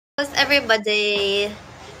How's everybody?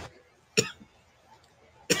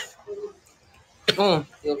 Oh,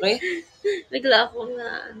 you okay? Bigla akong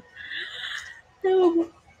na...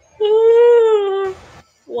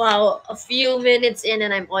 Wow, a few minutes in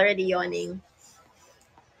and I'm already yawning.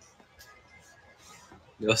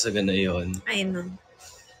 Di ba sa gana yun? I know.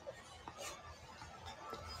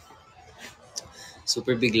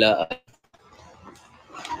 Super biglaan.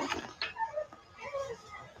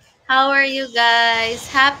 How are you guys?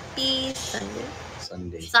 Happy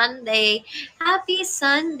Sunday. Sunday. Happy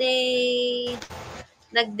Sunday!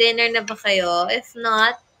 Nag-dinner na ba kayo? If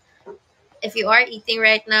not, if you are eating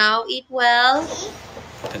right now, eat well.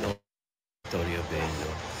 Ano? Victoria Bello.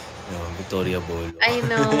 No, Victoria Bolo. I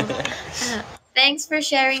know. Thanks for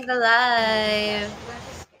sharing the live.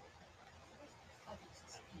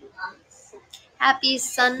 Happy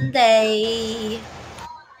Sunday!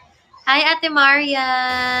 Hi, Ate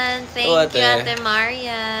Marian! Thank you, Ate. Ate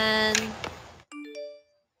Marian.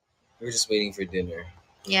 We're just waiting for dinner.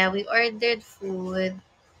 Yeah, we ordered food.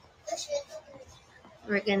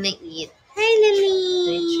 We're gonna eat. Hi, Lily!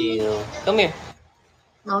 Hey, chill. Come here.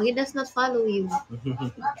 No, he does not follow you.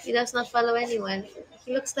 He does not follow anyone.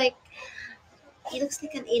 He looks like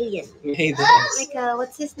an alien. Hey, does. Like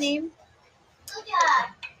what's his name?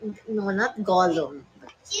 No, not Gollum.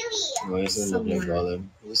 Why does it look like Gollum?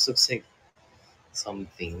 This looks like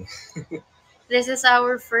something. This is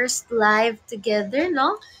our first live together,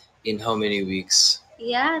 no? In how many weeks?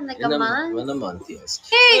 Yeah, like a month. In a month, yes.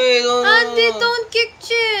 Hey, no. Auntie, don't kick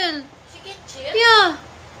Chill. She get chill? Yeah.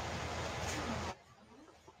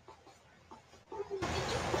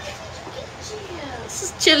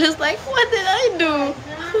 Chill is like, what did I do?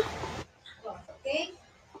 Okay?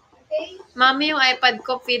 Okay? Mami, yung iPad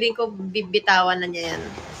ko, feeling ko bibitawan na niya yan.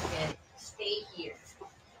 Okay. Stay here.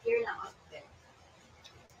 Here lang ako.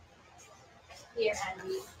 Here,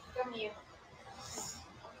 Andy. Come here.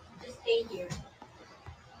 Just stay here.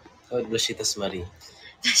 Oh, Blashitas Marie.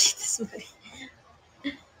 Stay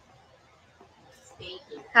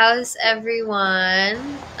here. How's everyone?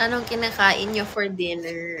 Anong kinakain nyo for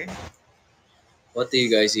dinner? What are you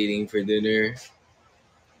guys eating for dinner?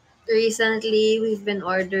 Recently, we've been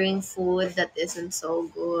ordering food that isn't so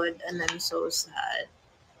good and I'm so sad.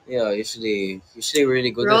 Yeah, usually we're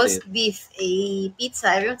really good Roast at it. beef,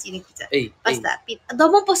 pizza. Everyone's eating pizza. Hey, Pasta.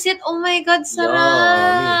 Adobong pusit. Oh my God,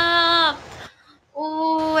 sarap!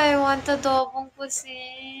 Oh, I want adobong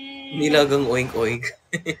pusit. Nilagang oink-oink.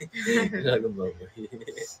 Nilagang baboy.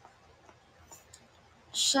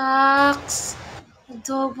 Shucks.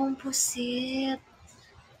 Adobong pusit.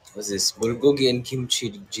 What's this? Bulgogi and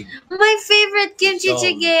kimchi jjigae. My favorite kimchi Yum.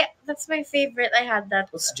 jjigae. That's my favorite. I had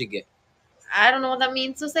that. What's jjigae? I don't know what that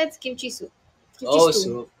means. So it's kimchi soup. Kimchi Oh,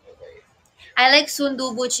 stew. soup. Okay. I like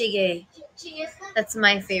sundubu jjigae. Cheers. That's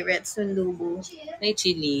my favorite, sundubu. Hey,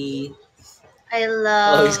 chili. I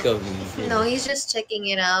love... Oh, he's coming. No, he's just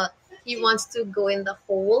checking it out. He wants to go in the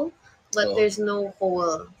hole, but there's no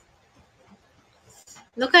hole.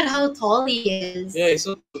 Look at how tall he is. Yeah, he's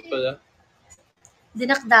so cute pala.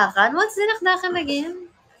 Dinakdakan? What's dinakdakan again?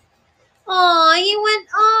 Oh, he went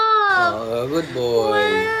up. Oh, good boy.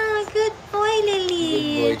 Wow, good boy, Lily.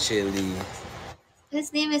 Good boy, Chili. His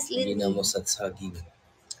name is Lily. Ginamos at saging.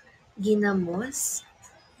 Ginamos?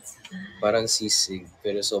 Parang sisig,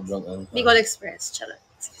 pero sobrang ang... Bicol Express. Charot.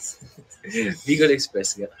 Bicol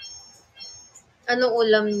Express nga. Ano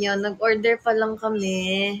ulam niyo? Nag-order pa lang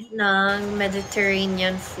kami ng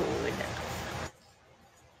Mediterranean food.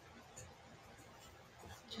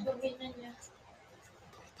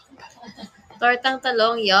 Tortang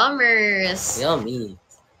talong, yummers. Yummy.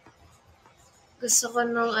 Gusto ko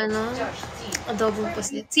nung adobong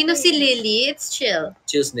pusit. Sino si Lily? It's Chill.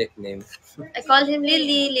 Chill's nickname. I call him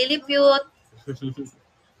Lily. Lillipute.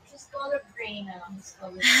 Just call her Brain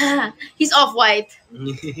now. He's off-white.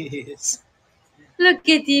 Yes. Look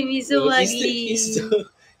at him. He's so ugly.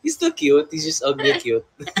 He's still cute. He's just ugly cute.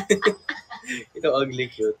 You know, ugly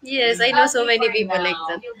cute. Yes, I know so many people like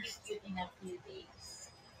that. He'll be cute in a few days.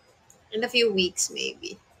 In a few weeks,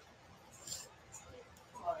 maybe.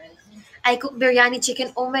 I cook biryani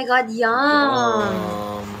chicken. Oh my God,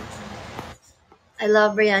 yum! I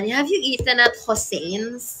love biryani. Have you eaten at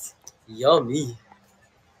Hosseins? Yummy.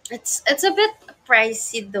 It's a bit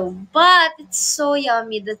pricey though, but it's so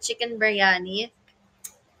yummy. The chicken biryani.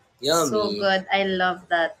 Yummy. So good. I love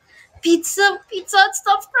that. Pizza at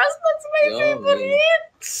stuffed crust. That's my Yummy.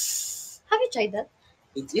 favorite. Have you tried that?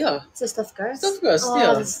 Yeah. It's a stuffed crust. Stuffed crust, Oh,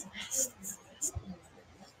 yeah. that's-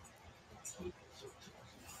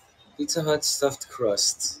 Pizza Hut stuffed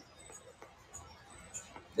crust.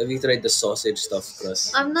 Have you tried the sausage stuffed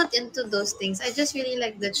crust? I'm not into those things. I just really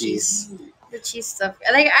like Cheese. the cheese stuff.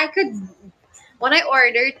 Like I could, when I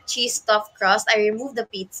ordered cheese stuffed crust, I remove the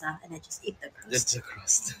pizza and I just eat the That's crust. a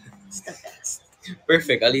crust. It's the best.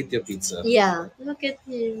 Perfect. I'll eat your pizza. Yeah, look at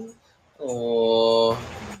him. Oh,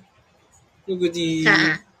 look at Ha.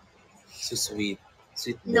 you. So sweet.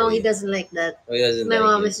 Sweet No, he boy. doesn't like that. Oh, he doesn't My like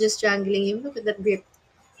mom it. is just strangling him. Look at that grip.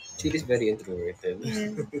 Chili's very introverted. Yeah.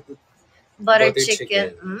 Butter Butter chicken.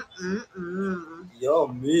 chicken. Mm-mm-mm.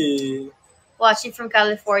 Yummy. Watching from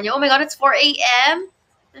California. Oh my god, it's 4 a.m.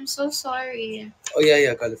 I'm so sorry. Oh, yeah,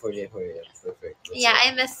 yeah. California. Oh, yeah. Perfect. That's Yeah,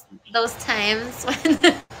 it. I miss those times when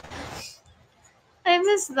I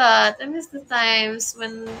miss that. I miss the times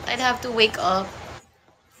when I'd have to wake up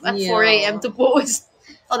at 4 a.m. Yeah. to post.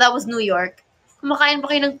 Oh, that was New York. Kumakain ba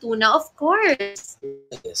kayo ng tuna? Of course.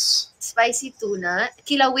 Yes. Spicy tuna.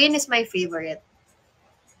 Kilawin is my favorite.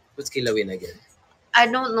 What's kilawin again? I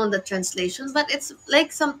don't know the translation, but it's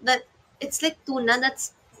like it's like tuna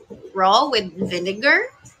that's raw with vinegar.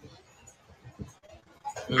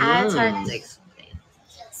 Ah, it's hard to Mmm. explain.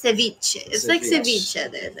 Ceviche. It's like Ceviche.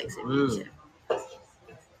 ceviche. There's like Mmm. ceviche.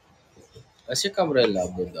 As your camera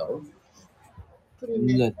labo daw?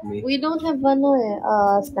 Let me. We don't have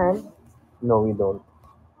stand. No, we don't.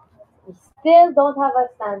 We still don't have a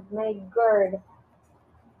stand. My god.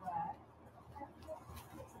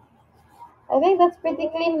 I think that's pretty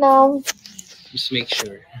clean now. Just make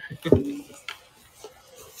sure.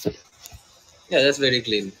 Yeah, that's very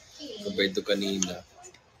clean compared to kanina.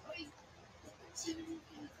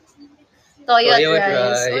 Toyo at Toyo at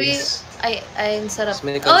rice. Uy, rice. I'm sarap. Tapos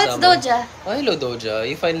may Oh, it's kasama. Doja. Oh, hello, Doja.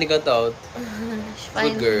 You finally got out. Good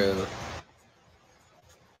Fine. girl.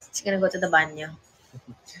 She's gonna go to the banyo.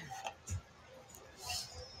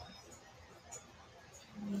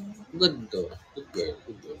 Good though. Good girl.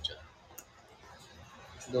 Good Doja.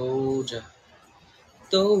 Doja.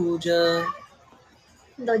 Doja.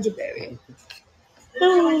 Doja Berry.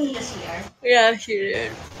 The CR. Yeah, she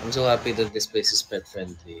did. I'm so happy that this place is pet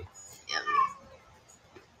friendly. Yeah.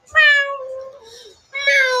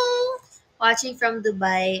 Watching from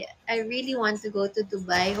Dubai. I really want to go to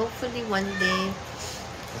Dubai. Hopefully one day.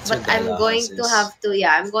 That's But where I'm going Dallas to is. have to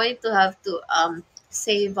I'm going to have to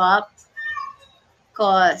save up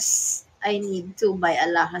cause I need to buy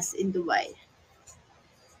alahas in Dubai.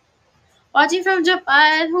 Watching from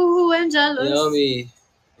Japan. Hoo I'm jealous. Yummy.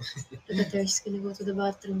 Look at her, she's gonna go to the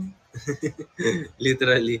bathroom.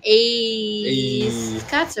 Literally. Ace. Ay.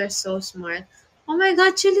 Cats are so smart. Oh my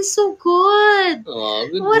god, chili's so good. Oh,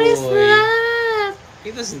 good What boy. is that? He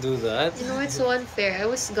doesn't do that. You know, it's so unfair. I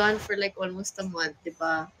was gone for like almost a month,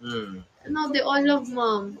 diba? Mm. And now they all love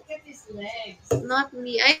mom. Look at his legs. Not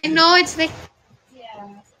me. I know, it's like,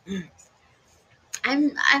 Yeah.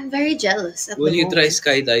 I'm very jealous at Will the you try moment.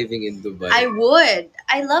 skydiving in Dubai? I would.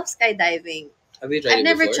 I love skydiving. Have you tried I've it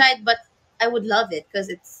never before? tried, but I would love it because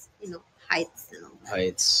it's, heights and all that.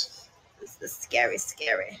 Heights. It's scary.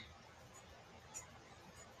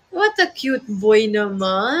 What a cute boy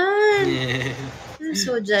naman. I'm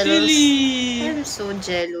so jealous. Chili! I'm so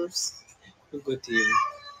jealous. Look at him.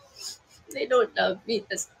 They don't love me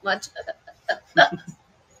as much.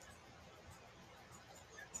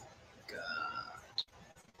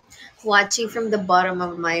 Watching from the bottom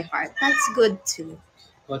of my heart. That's good too.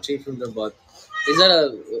 Watching from the bottom. Is that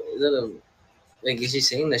a like is she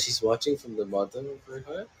saying that she's watching from the bottom of her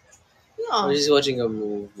heart? Yeah. Or she's watching a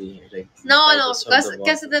movie like No, titles from the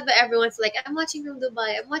because bottom? everyone's like, I'm watching from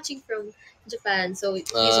Dubai, I'm watching from Japan, so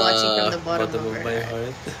he's watching from the bottom of her my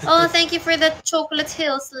heart. heart. Oh, thank you for the chocolate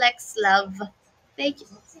hills, Lex Love. Thank you.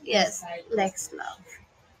 Yes, Lex Love.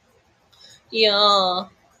 Yeah.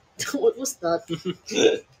 What was that?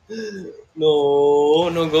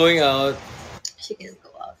 No going out. She can go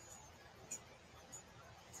out.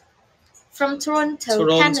 From Toronto,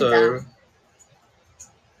 Canada.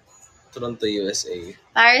 Toronto, USA.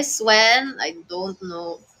 Paris when? I don't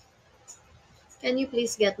know. Can you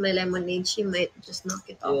please get my lemonade? She might just knock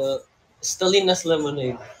it off. Yeah. Stalina's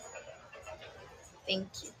lemonade. Thank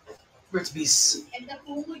you. Birds bees. And the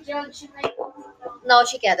Pumu jug, she might go. No,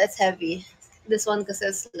 she can't. It's heavy. This one because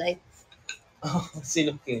it's light. Oh, what's he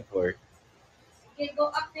looking for? You can go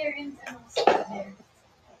up there and sit there.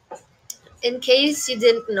 In case you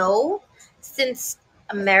didn't know, since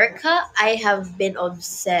America, I have been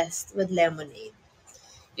obsessed with lemonade.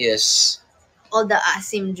 Yes. All the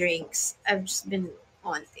asim drinks. I've just been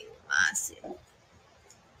wanting asim.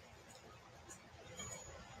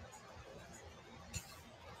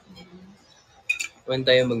 When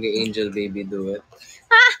tayo mag-angel baby do it?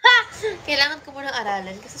 Kailangan ko munang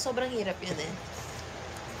aralan kasi sobrang hirap yun eh.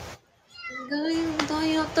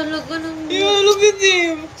 Daya talaga ng... Yeah, look at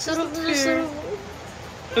him. Sarap na sarap.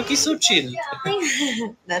 Look, he's so chill.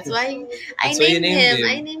 That's why That's why you named him.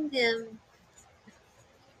 I named him.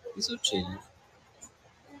 He's so chill.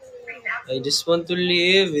 I just want to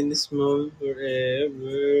live in this moment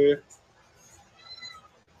forever.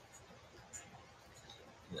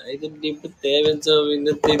 I don't live with heaven, so we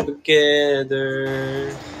not live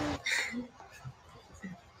together.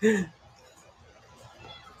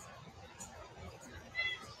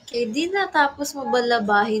 Eh, di natapos mo ba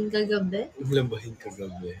labahin kagabi? Labahin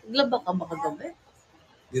kagabi. Laba ka ba kagabi?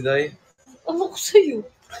 Did I? Ano ko sa'yo?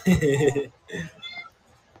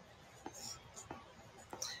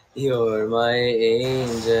 You're my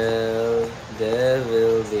angel,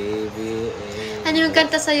 devil, baby, angel. Ano yung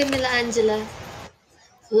kanta sa'yo nila, Angela?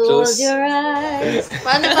 Close. Close your eyes.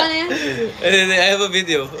 Paano yan? I have a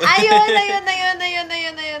video. Ayun.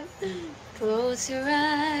 Close your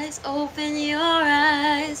eyes, open your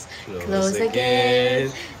eyes. Close again.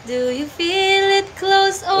 Do you feel it?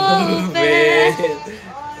 Close, open.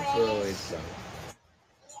 Oh, wait lang.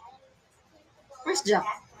 Where's Jack?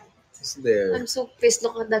 It's there. I'm so pissed.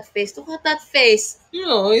 Look at that face. Look at that face. You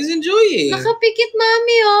know, he's enjoying. Nakapikit,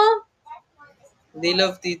 mami, oh. They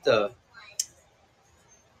love Tita.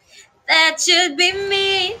 That should be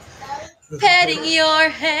me. Petting your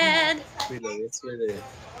head. Wait lang, it's really...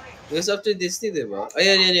 It was after Disney, diba?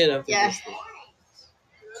 Ayan, after Yeah. Disney.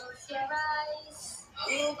 Close your eyes.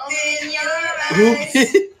 Open your eyes.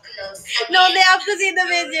 No, they have to see the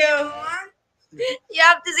video. You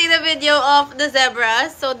have to see the video of the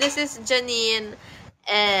zebras. So this is Janine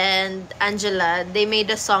and Angela. They made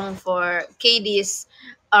a song for KD's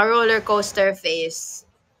A Roller Coaster Face.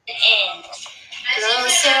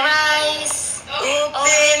 Close your eyes.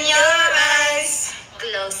 Open your eyes.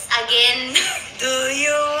 Close again. Do you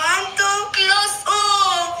want to close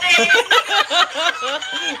open?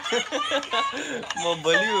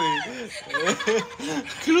 Mabaliw eh.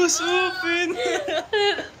 Close open.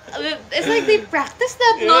 It's like they practiced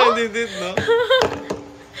that, Yeah, no? they did, no?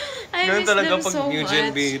 I Ganun miss talaga them pag so Eugene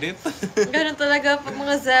much. Birit. Ganun talaga pag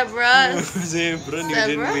mga zebras. Zebra, Eugene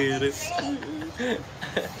Zebra? Birit.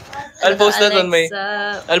 I'll post that on my...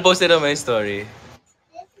 I'll post it on my story.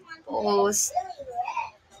 Post.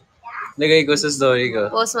 Lagay ko sa story ko.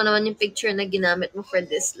 Post mo naman yung picture na ginamit mo for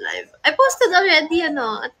this live. I posted already, at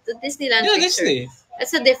the Disneyland Yeah, picture. Disney.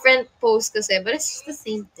 It's a different post kasi, but it's just the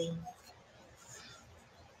same thing.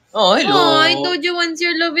 Oh, hello. Oh, I told you once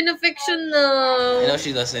you're love in affection I know now.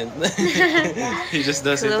 she doesn't. She just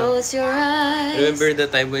doesn't. Close your eyes. Remember the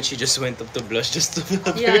time when she just went up to blush just to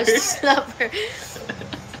love Yeah, her? slap her.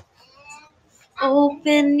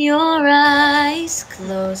 Open your eyes,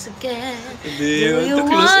 close again. Do you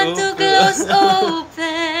want to close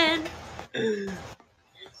open?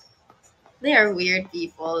 They are weird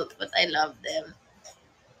people, but I love them.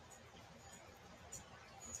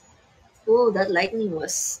 Oh, that lightning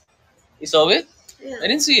was... You saw it? Yeah. I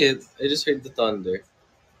didn't see it. I just heard the thunder.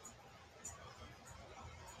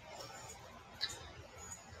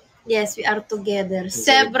 Yes, we are together.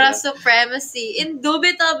 Zebra. Zebra supremacy.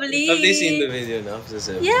 Indubitably. Have they seen the video now of the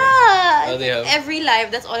zebra? Yeah. Oh, they have? Every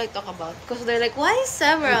live, that's all I talk about. Because they're like, why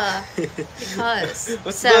zebra? Because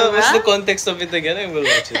What's zebra. the context of it again? I will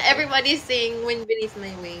watch it. Everybody's saying wind beneath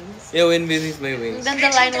my wings. Yeah, wind beneath my And wings. then the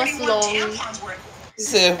line was long.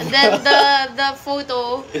 Zebra. And then the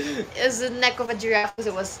photo is the neck of a giraffe because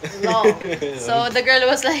it was long. So the girl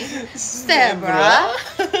was like, zebra?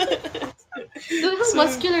 Look how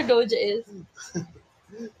muscular Doja is.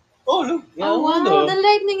 Oh, look. Yeah, Oh wow, no. the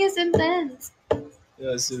lightning is intense.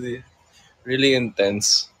 Yeah, it's really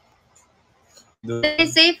intense. Stay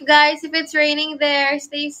safe, guys. If it's raining there,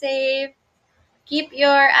 stay safe. Keep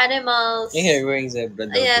your animals. Yeah, you're wearing zebra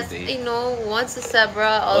though Yes, today. I know. Once a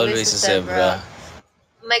zebra, always, Always a zebra.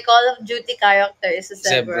 My Call of Duty character is a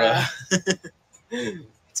zebra.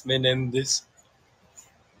 It's Menendez.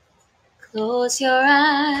 Close your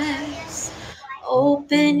eyes.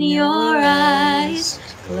 Open your eyes.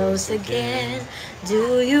 Close again.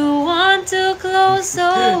 Do you want to close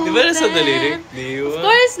open? Di ba nasa the lyric? Do you Of want?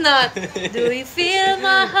 course not. Do you feel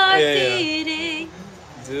my heart Yeah. beating?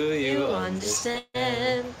 Do you You understand?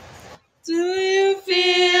 understand? Do you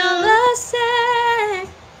Feel the same.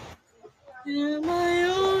 You're my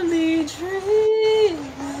only dream.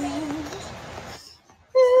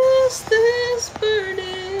 Is this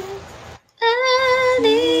burning? An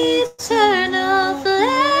eternal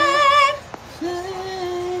flame.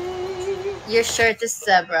 Your shirt is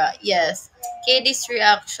zebra. Yes. Katie's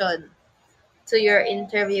reaction to your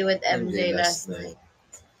interview with MJ last night.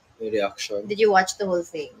 My reaction. Did you watch the whole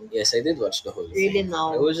thing? Yes, I did watch the whole thing. Really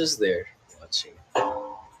now? I was just there. watching.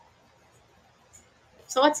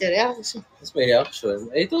 So what's your reaction? That's my reaction.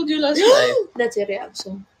 I told you last night. That's your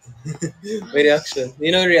reaction. My reaction.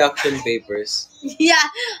 You know reaction papers. Yeah,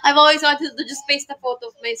 I've always wanted to just paste a photo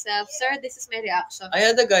of myself. Sir, this is my reaction. I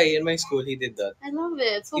had a guy in my school, he did that. I love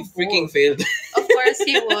it. So He freaking bold. failed. Of course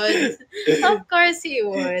he would. Of course he He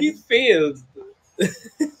would. failed.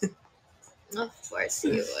 Of course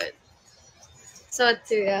he would. So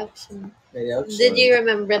what's your reaction? My reaction. Did you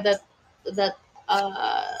remember that that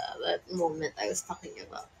moment I was talking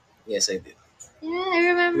about? Yes, I did. Yeah, I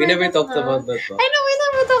remember. We never that talked now. about that. No? I know we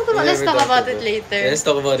never talked about. We Let's never talk talked about it about- later. Let's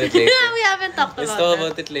talk about it later. We haven't talked Let's about talk that.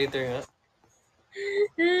 about it later. Huh?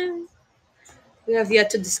 We have yet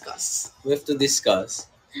to discuss. We have to discuss.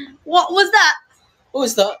 What was that? Oh,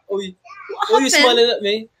 is that? Oh, What you happened? smiling at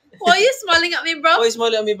me? Why are you smiling at me, bro? Oh, you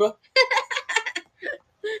smiling at me, bro?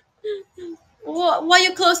 Why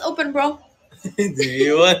you close open, bro? Do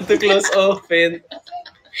you want to close open?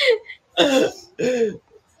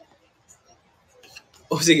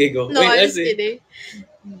 Oh, sige, go. No, Wait, I'm let's just see. kidding.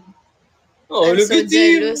 Oh, I'm look so at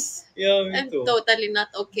you. jealous. Yeah, me I'm too. totally not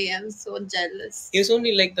okay. I'm so jealous. He was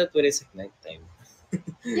only like that when it's at nighttime.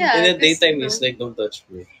 Yeah. In the 'cause, daytime, you know, he's like, don't touch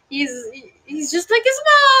me. he's just like his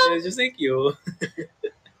mom. Yeah, just like you.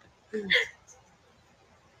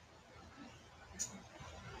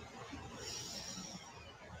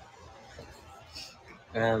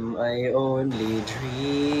 Am I only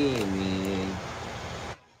dreaming?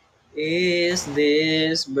 Is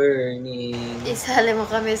this burning? Isali mo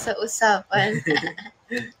kami sa usapan.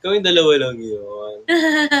 Kawing dalawa lang yun.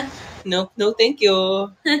 No, no, thank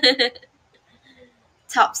you.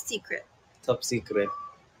 Top secret. Top secret.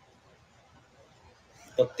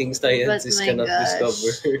 Top things scientists my cannot gosh.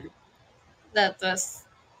 discover. That was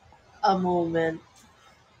a moment.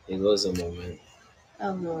 It was a moment.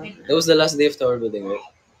 A moment. That was the last day of tower building, right?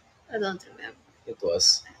 I don't remember. It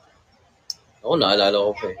was. Ako naalala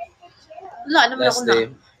ko pa eh. Wala naman Last ako na. day.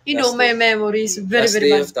 You know, last my day. memory is very, Last very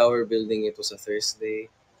day bad. of tower building, it was a Thursday.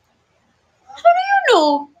 You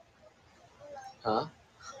know? Huh?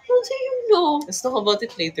 How do you know? Let's talk about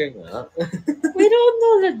it later nga. We don't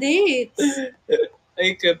know the dates.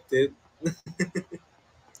 I kept it.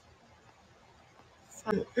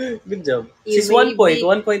 Good job. You She's may 1 point. be-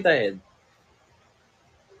 1 point ahead.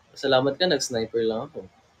 Salamat ka, nag-sniper lang ako.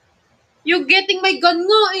 You're getting my gun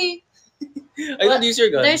nga eh. I don't use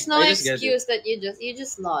your gun. There's no I just get it. excuse that you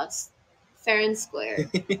just lost. Fair and square.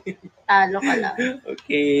 Talo ka lang.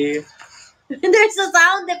 Okay. There's a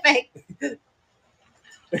sound effect.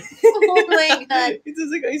 Oh my god. It was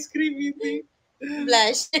like ice cream eating.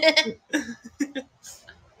 Blush.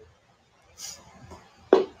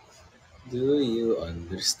 Do you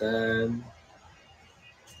understand?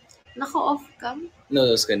 Naka-off cam. No,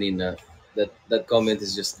 that was kanina. That comment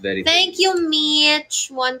is just very... Thank you, Mitch.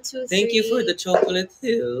 1, 2, 3. Thank you for the chocolate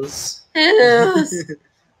hills. Yes.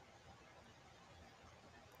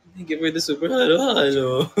 Thank you for the super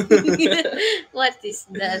halo. What is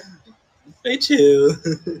that? I chill.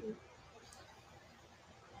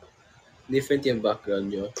 Different yung background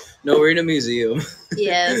nyo. No, we're in a museum.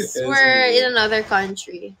 Yes, Yes, we're indeed. in another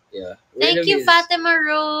country. Yeah. we're in Thank a you, muse- Fatima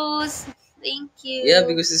Rose. Thank you. Yeah,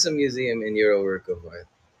 because it's a museum and you're a work of art.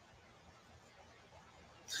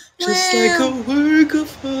 Just Well. like a work of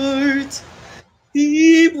art,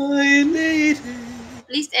 be my lady.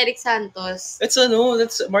 At least Eric Santos. That's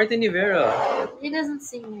Martin Rivera. He doesn't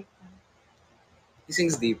sing like that. He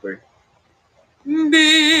sings deeper.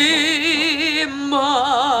 Be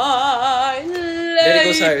my Then it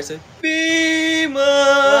goes higher. So, be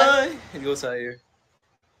my. It goes higher.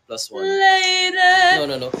 +1. lady.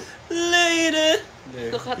 No. Lady.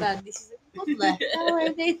 There. Look at that. This is what the hell are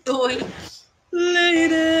they doing?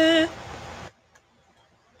 Lady.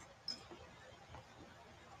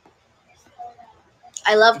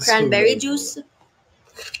 I love So cranberry good. juice.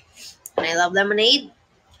 And I love lemonade.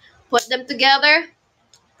 Put them together.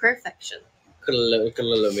 Perfection.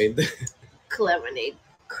 Kalalamid. Lemonade.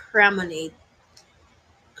 Cremonade.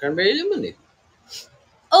 Cranberry lemonade.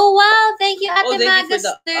 Oh wow! Thank you, Ate Oh, thank you for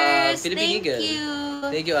the, Magasters. Philippine Thank Eagle. you.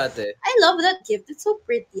 Thank you, ate. I love that gift. It's so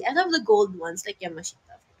pretty. I love the gold ones, like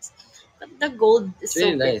Yamashita. But the gold is It's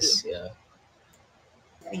really so nice. Yeah.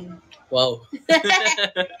 pretty. Wow.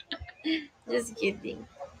 Just kidding.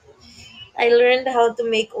 I learned how to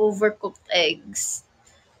make overcooked eggs.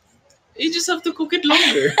 You just have to cook it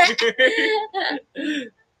longer.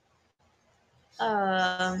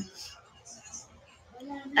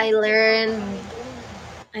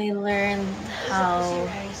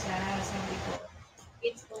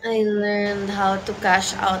 I learned how to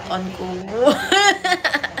cash out on Kumu.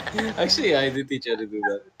 Actually, I did teach her to do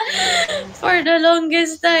that. For the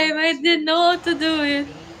longest time, I didn't know how to do it.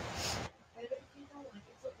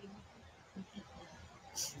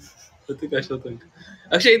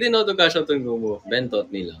 Actually, I didn't know to cash out ang mo. Ben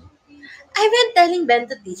taught me lang. I've been telling Ben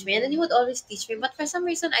to teach me, and then he would always teach me, but for some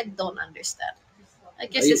reason, I don't understand. I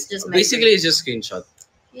guess it's just my Basically, brain. it's just screenshot.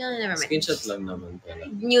 Yeah, never mind. Screenshot lang naman pala.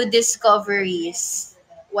 New discoveries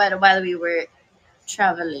while we were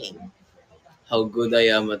traveling. How good I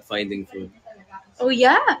am at finding food. Oh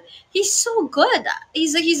yeah, he's so good.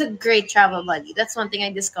 He's a great travel buddy. That's one thing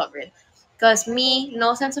I discovered. Cause me,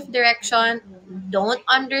 no sense of direction, don't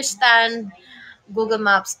understand Google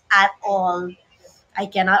Maps at all. I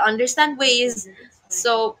cannot understand Waze.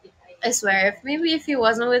 So I swear, if he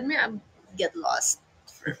wasn't with me, I'd get lost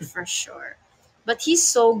for sure. But he's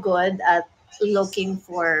so good at looking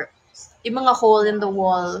for yung mga hole in the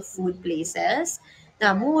wall food places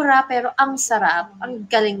na mura pero ang sarap, ang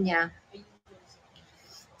galing niya.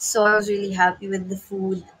 So I was really happy with the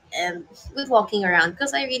food and with walking around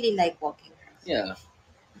because I really like walking around. Yeah.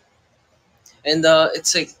 And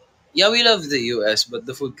it's like, yeah, we love the US, but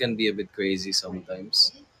the food can be a bit crazy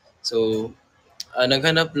sometimes. So,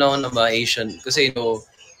 naghanap lang ako ng mga Asian, kasi you know,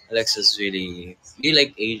 Alexa's really,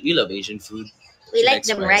 you love Asian food. We She like likes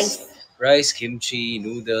them rice. Rice, kimchi,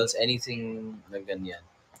 noodles, anything na ganyan.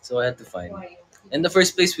 So I had to find. And the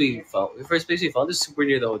first place we found is super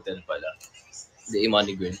near the hotel pala. The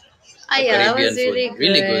Imani Grill. Ah, yeah, that was Caribbean food.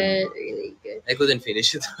 really Really good. good. Really good. I couldn't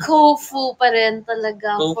finish it. Kofu pa rin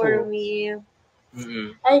talaga Kofu. for me.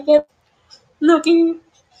 Mm-mm. I kept looking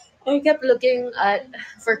at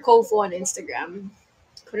for Kofu on Instagram.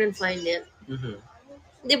 Couldn't find it. Mm-hmm.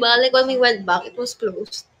 Diba? Like when we went back, it was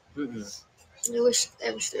closed. Mm-mm. I wish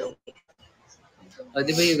I was still.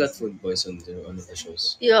 Di ba you got food poisoned on one of the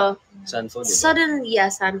shows? Yeah. Sanfo, di ba? Suddenly,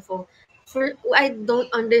 yeah, Sanfo. I don't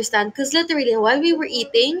understand because literally while we were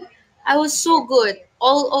eating, I was so good,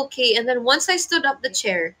 all okay, and then once I stood up the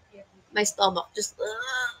chair, my stomach just.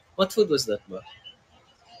 What food was that ba?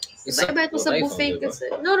 But it was a what I buffet. found, di ba? Kasi,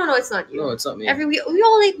 no, it's not you. No, it's not me. We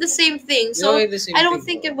all ate the same thing, so We all ate the same I don't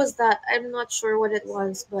thing. think it was that. I'm not sure what it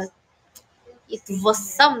was, but it was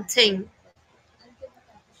something.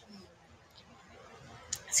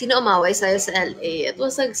 Sino umaway sa'yo sa LA? It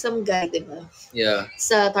was like some guy, di ba? Yeah.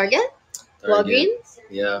 Sa Target? Walgreens?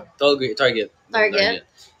 Yeah. Target.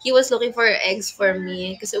 He was looking for eggs for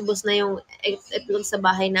me kasi ubos na yung itlog sa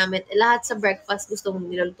bahay namin. Lahat sa breakfast gusto mong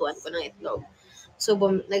nilulutuan ko ng itlog. So,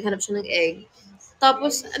 naghanap siya ng egg.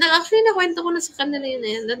 Tapos, actually, nakwento ko na sa kanila yun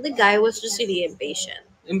eh. That the guy was just really impatient.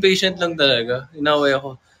 Impatient lang talaga. Inaway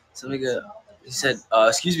ako. Sabi ka, he said,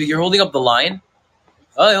 excuse me, you're holding up the line?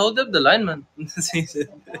 Oh, I hold up the line, man.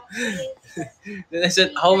 Then I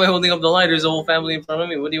said, how am I holding up the line? There's a whole family in front of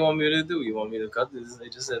me. What do you want me to do? You want me to cut this? I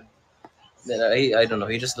just said, then I don't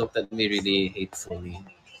know. He just looked at me really hatefully.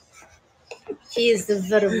 He is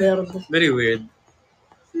very weird. Very weird.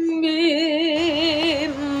 Me,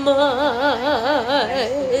 my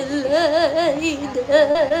lady.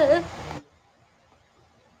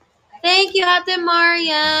 Thank you, Ate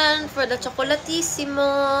Marian, for the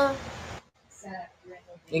chocolatissimo.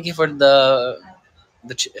 Thank you for the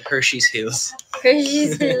Hershey's Hills.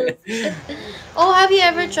 Hershey's Hills. Oh, have you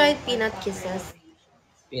ever tried peanut kisses?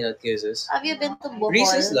 Peanut kisses. Have you been to Bohol?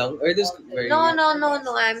 Reese's lang? Or this very... No.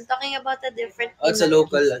 I'm talking about a different it's a peanut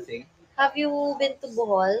local kisses. thing. Have you been to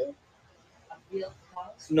Bohol?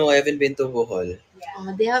 No, I haven't been to Bohol.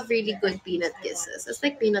 Oh, they have really good peanut kisses. It's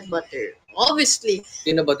like peanut butter. Obviously.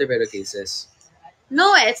 Peanut butter pero kisses.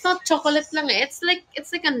 No, it's not chocolate lang. It's like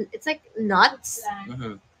nuts.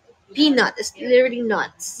 Mm-hmm. Peanut. It's literally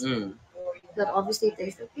nuts. Mm. That obviously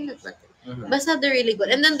tastes like peanut butter. Mm-hmm. Basta they're really good.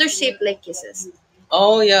 And then they're shaped like kisses.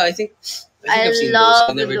 Oh yeah, I think I've seen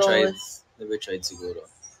love those. I never tried. those. Never tried siguro.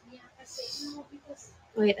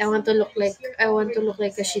 Wait, I want to look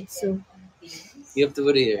like a Shih Tzu. You have to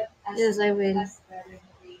put it here. Yes, I will.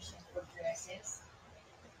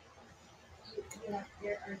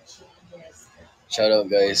 Shout out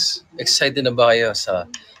guys. Excited na ba kayo sa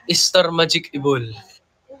Star Magic Ibol?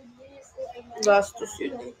 Gastos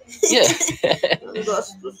yun. Yeah.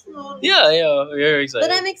 Gastos nun. yeah, very excited.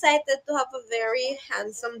 But I'm excited to have a very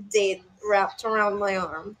handsome date wrapped around my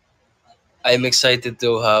arm. I'm excited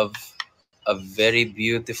to have a very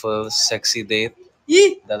beautiful, sexy date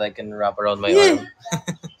that I can wrap around my arm.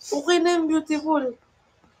 Okay na yung beautiful.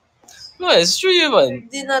 No, it's true yun.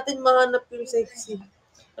 Hindi natin mahanap yung sexy.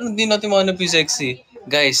 Ano di natin mahanap yung sexy?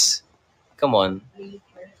 Guys, come on.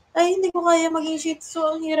 Ay, hindi ko kaya maging Shih Tzu.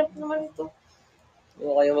 Ang hirap naman ito. Hindi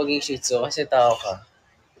mo kayo maging Shih Tzu kasi tao ka.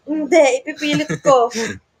 Hindi, ipipilit ko.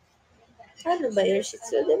 Ano ba yung Shih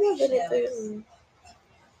Tzu? Di ba ganito yun?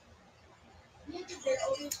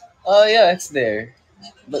 Oh yeah, it's there.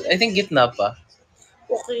 But I think gitna pa.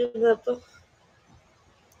 Okay na to.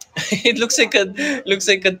 It looks like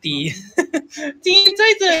a T. Teen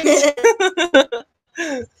Titans.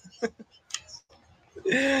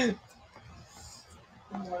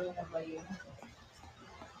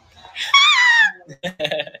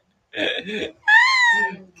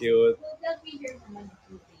 Cute.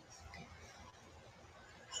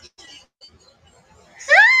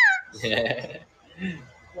 Yeah.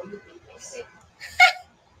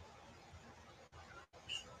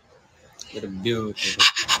 What a beautiful.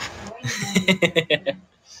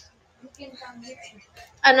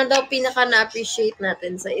 Ano daw pinaka na-appreciate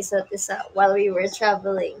natin sa isa't isa while we were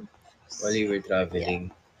traveling? While you were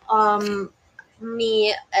traveling. Um,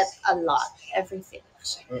 me at a lot, everything.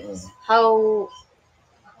 Mm-mm. How,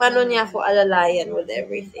 paano niya ako alalayan with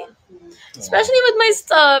everything? Especially with my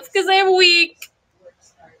stuff, because I'm weak.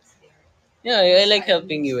 Yeah, I like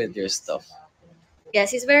helping you with your stuff. Yes,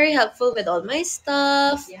 he's very helpful with all my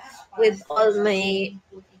stuff, with all my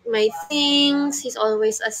things. He's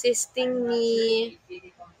always assisting me.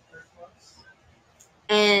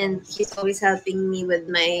 And he's always helping me with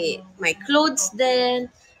my clothes then.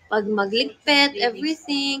 Pag magligpit,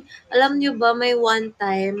 everything. Alam niyo ba, may one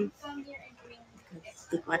time,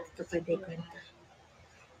 di ko pwede kwento.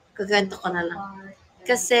 Kukwento ko na lang.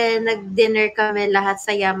 Kasi nag-dinner kami lahat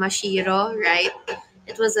sa Yamashiro, right?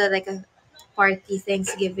 It was like a party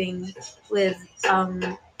Thanksgiving with a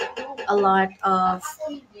lot of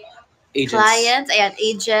Agents. clients, ayan,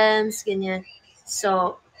 agents, ganyan.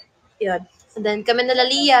 So, yun. And then kami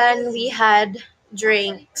nalalian, we had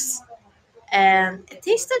drinks. And it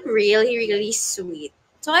tasted really, really sweet.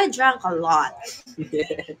 So I drank a lot.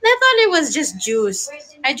 I thought it was just juice.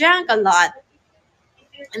 I drank a lot.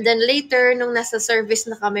 And then later, nung nasa service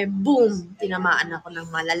na kami, boom! Tinamaan ako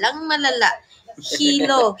ng malalang malala.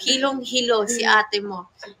 Hilong-hilo si ate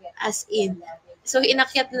mo. As in. So,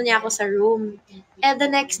 inakyat na niya ako sa room. And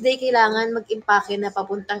the next day, kailangan mag-impake na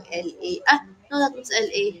papuntang LA. No, that was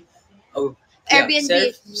LA. Oh, yeah.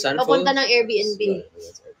 Airbnb. Sanford? Papunta ng Airbnb.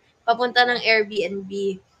 Papunta ng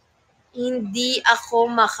Airbnb. Hindi ako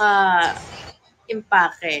maka-impake.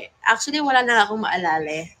 Actually, wala na akong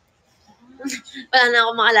maalala. Wala na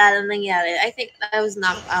akong maalala nangyari. I think I was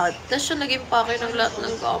knocked out. Tapos siya nag-impake ng lahat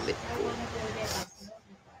ng gamit ko.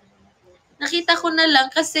 Nakita ko na lang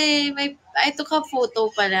kasi I took a photo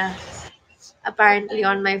pala. Apparently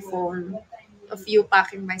on my phone of you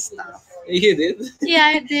packing my stuff. You did?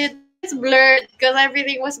 Yeah, I did. But it's blurred because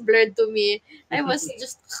everything was blurred to me. I was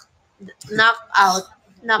just knocked out.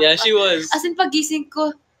 Yeah, she was. As in, pagising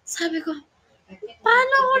ko, sabi ko,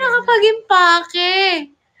 paano ako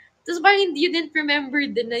nakapag-impake? Tapos parang you didn't remember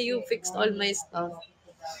din na you fixed all my stuff.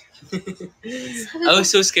 Sabi I ko,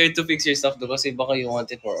 was so scared to fix your stuff because baka you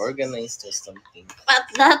want it more organized or something. but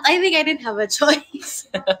that, I think I didn't have a choice.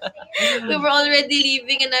 We were already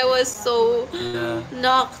leaving and I was so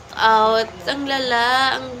knocked out. Ang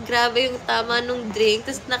lala, ang grabe yung tama nung drink.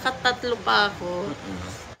 Tapos nakatatlo pa ako.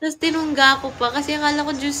 Tapos tinungga ko pa kasi akala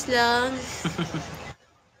ko juice lang.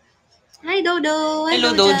 Hi, Dodo. Hi,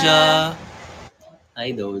 Hello, Doja.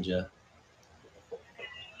 Hi, Doja.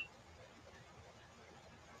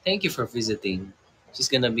 Thank you for visiting. She's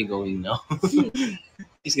gonna be going now.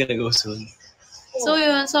 She's gonna go soon. So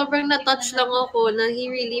yun, sobrang na-touch lang ako na he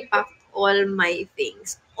really packed all my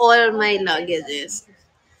things. All my luggages.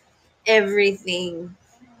 Everything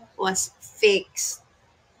was fixed.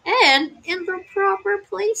 And in the proper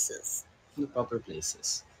places. The proper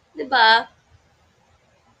places. Diba?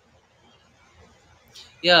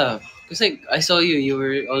 Yeah, because I saw you. You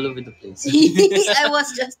were all over the place. I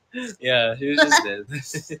was just... Yeah, he was just dead.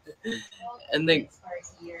 And like,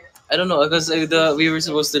 I don't know, because we were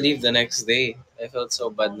supposed to leave the next day. I felt so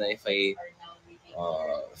bad na if I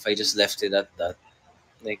just left it at that.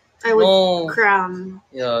 Like, I would no. cram.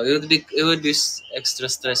 Yeah, it would be extra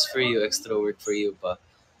stress for you, extra work for you pa.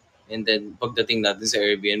 And then pagdating natin sa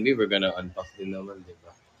Airbnb, we're gonna unpack din naman, di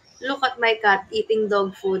ba? Look at my cat eating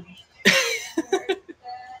dog food.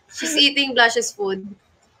 She's eating Blush's food.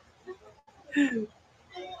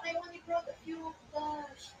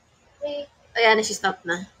 Ayan, she stopped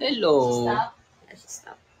na. Hello. Yeah, she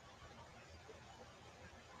stopped.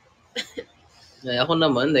 Yeah, ako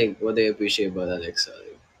naman, like, what I appreciate about Alexa,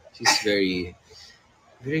 like, she's very,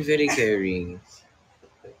 very, very caring.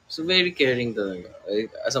 So very caring talaga.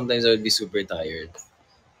 Sometimes I would be super tired.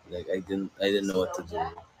 Like I didn't know what to do.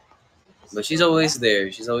 But she's always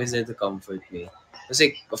there. She's always there to comfort me. Because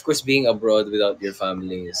like, of course, being abroad without your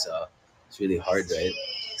family is it's really hard, right?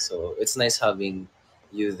 So it's nice having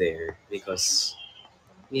you there because,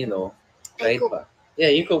 you know. I Kahit cook. pa. Yeah,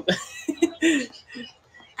 you cook.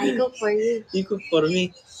 I cook for you. You cook for me.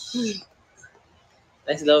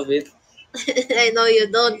 I love it. I know you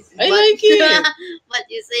don't. I but, like it. but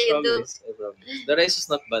you say you do. Promise. I promise. The rice is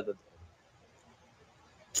not bad at all.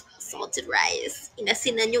 Salted rice.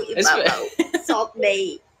 Inasinan yung Espe- ibabaw. Salt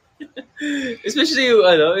bay. Especially you,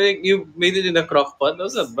 like you made it in a crock pot. That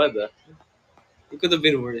was not bad, ah. It could have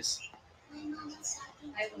been worse.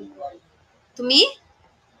 To me?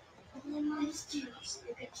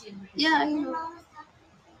 Yeah, I know.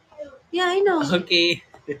 Yeah, I know. Okay.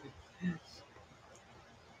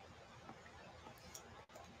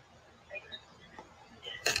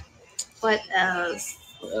 What else?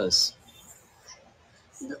 What else?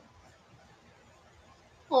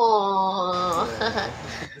 Oh,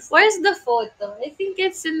 where's the photo? I think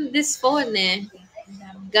it's in this phone eh.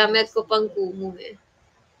 Gamit ko pang Kumu eh.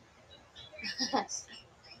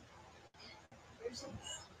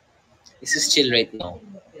 He's just chill right now.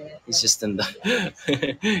 He's just in the...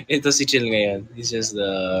 Ito si chill ngayon. He's just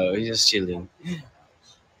chilling.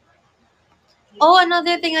 Oh,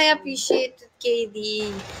 another thing I appreciate with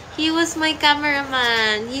KD. He was my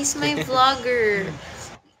cameraman. He's my vlogger.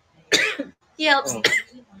 He helps. Oh.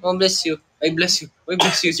 Oh, bless you. I bless you. I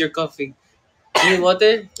bless you. You're coughing. You need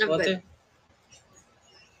water? I'm Water? good.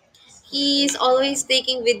 He's always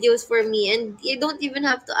taking videos for me and you don't even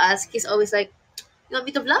have to ask. He's always like, you want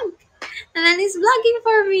me to vlog? And then he's vlogging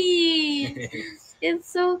for me. It's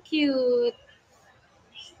so cute.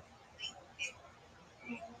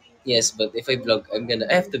 Yes, but if I vlog,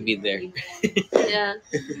 I have to be there. Yeah.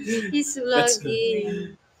 He's That's-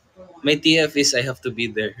 vlogging. My TF is I have to be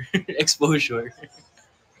there. Exposure.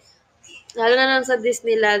 Lalo na lang sa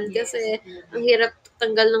Disneyland kasi ang hirap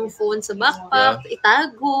tanggal ng phone sa backpack,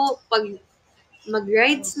 itago, pag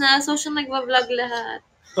mag-rides na, so siya nagbablog lahat.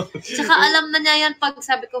 Tsaka alam na niya yan pag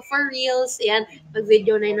sabi ko for reals, yan,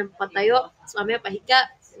 mag-video na yun ng patayo, so mamaya pahiga,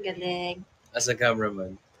 galing. As a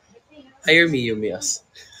cameraman. Hire me, Yumi Us.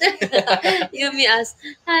 Yumi us,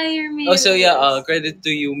 hire me. Also, Yumi yeah, us. credit to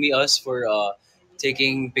Yumi Us for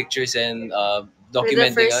taking pictures and For the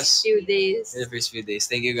documenting first us few days. in the first few days.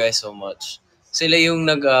 Thank you guys so much. Sila yung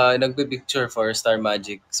nagpi-picture for Star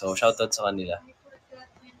Magic. So, shoutout sa kanila.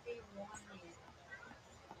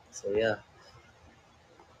 So, yeah.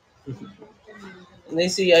 And I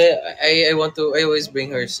see, I always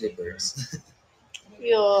bring her slippers.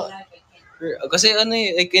 Yo. Kasi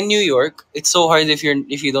like in New York, it's so hard if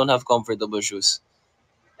you don't have comfortable shoes.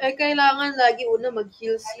 Eh, kailangan lagi una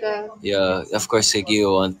mag-heels ka. Yeah, of course, like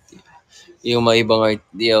yung mga ibang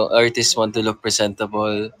artists want to look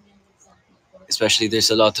presentable. Especially there's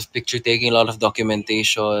a lot of picture taking, a lot of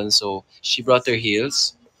documentation. So she brought her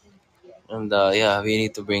heels, and yeah, I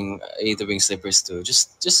need to bring slippers too,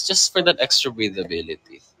 just for that extra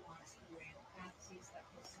breathability.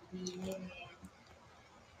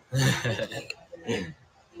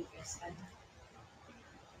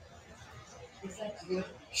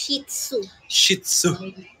 Shih Tzu. Shih Tzu.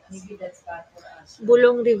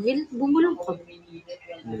 Bulong reveal. Bumulong ka.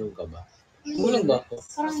 Mulong ka ba? Mulong ba ako?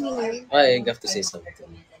 Parang hindi. I have to say something.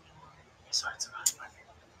 Swords around money.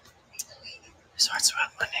 Swords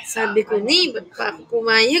around money. Sabi ko ni, ba't pa ako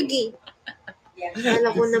pumayag eh.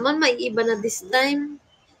 Kala ko naman may iba na this time.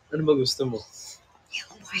 Ano ba gusto mo? Yung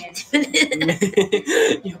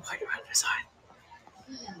party around resort.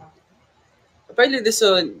 Apparently, there's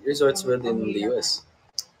a resorts world in the US.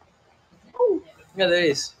 Oh, Yeah, there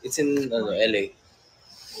is. It's in LA.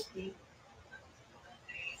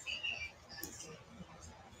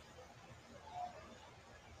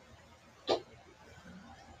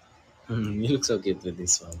 You look so cute with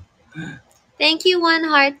this one. thank you, One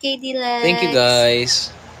Heart KDLEX. Thank you,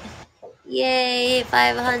 guys. Yay,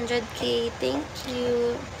 500k. Thank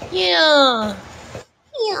you. Yeah.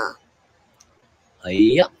 Yeah.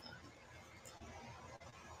 Hiya.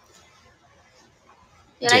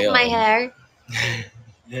 You like my Jayon. hair?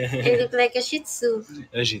 I look like a Shih Tzu.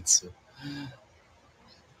 A Shih Tzu.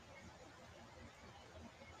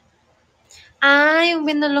 Ah, yung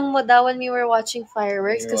binulong mo daw when we were watching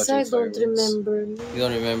fireworks We were kasi I watching don't fireworks. remember. You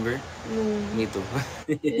don't remember? No. Me too.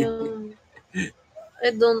 Yeah.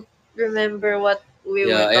 I don't remember what we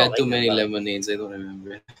were Yeah, I had talking too many about. lemonades. I don't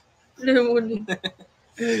remember. Lemonade.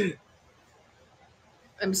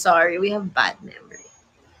 I'm sorry, we have bad memory.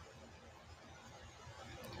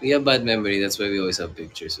 We have bad memory. That's why we always have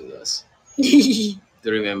pictures with us to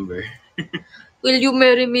remember. Will you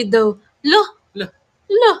marry me daw? Lo! Lo.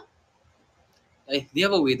 Lo! Ay, do you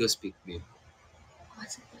have a widow's peak, babe?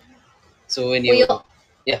 What's it? So when you... Puyo.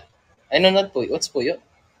 Yeah. I know, not puyo. What's puyo?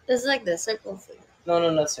 It's like the circle thing. No,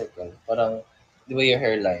 not circle. Parang, di ba your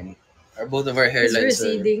hairline both of our It's hairlines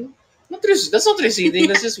receding. That's not receding.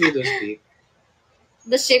 That's just widow's peak.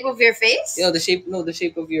 The shape of your face? Yeah, the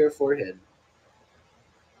shape of your forehead.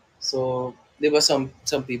 So, di ba some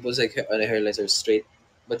people's like hairlines are straight,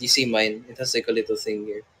 but you see mine, it has like a little thing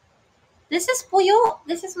here. This is puyo.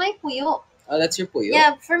 This is my puyo. Ah, that's your puyo?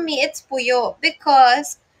 Yeah, for me, it's puyo.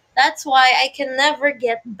 Because that's why I can never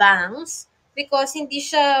get bangs. Because hindi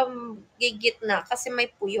siya gigitna kasi may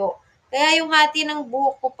puyo. Kaya yung hati ng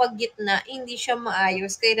buhok ko pag gitna, hindi siya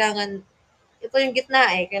maayos. Kailangan, ito yung gitna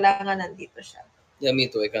kailangan nandito siya. Yeah, me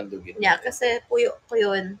too. I can't do it. Yeah, kasi puyo ko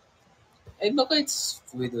yun. Ay, baka it's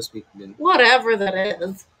widow's peak din. Whatever that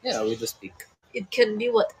is. Yeah, widow's peak. It can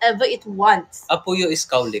be whatever it wants. Ah, puyo is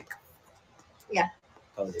cowlick. Yeah.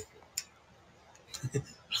 Cowlick.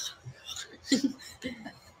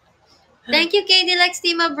 Thank you, KDLEX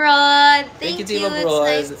Team Abroad. Thank you, Thank Team you. Abroad.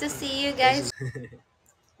 It's nice to see you guys.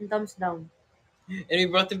 Thumbs down. And we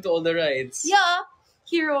brought him to all the rides. Yeah,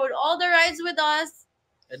 he rode all the rides with us.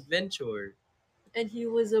 Adventure. And he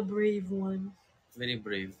was a brave one. Very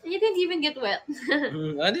brave. He didn't even get wet.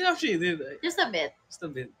 I did actually did. Just a bit. Just a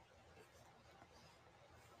bit.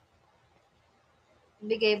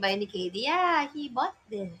 Bigay by ni KD. Yeah, he bought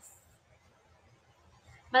this.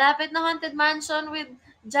 Malapit na Haunted Mansion with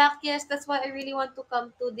Jack. Yes, that's why I really want to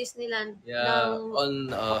come to Disneyland. Yeah, on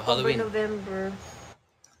Halloween. November.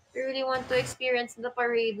 I really want to experience the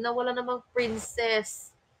parade na wala namang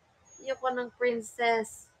princess. Ayoko ng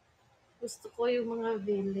princess. Gusto ko yung mga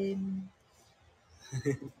villain.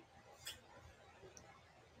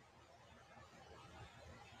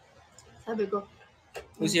 Sabi ko,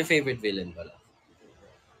 Who's your favorite villain pala?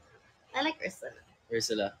 I like Ursula.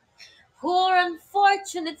 Ursula. Poor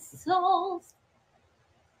unfortunate souls.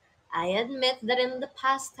 I admit that in the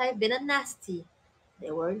past I've been a nasty.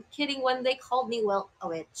 They weren't kidding when they called me, well, a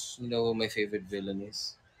witch. You know who my favorite villain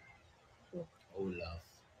is? Who? Olaf.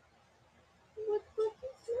 What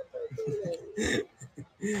is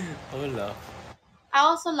that? Olaf.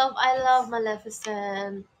 I love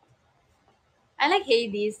Maleficent. I like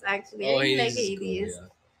Hades, actually. I really like Hades is Hades. cool,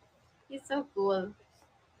 He's so cool.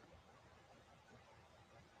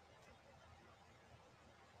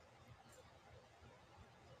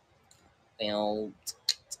 yeah.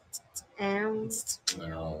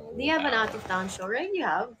 Do you have an out of town show, right? You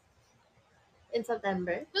have. In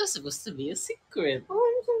September. That's supposed to be a secret. Oh,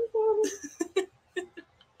 I'm so sorry.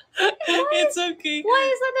 It's okay. Why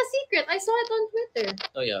is that a secret? I saw it on Twitter.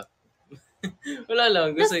 Oh yeah. Wala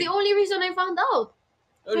lang. That's Kasi, the only reason I found out. oh,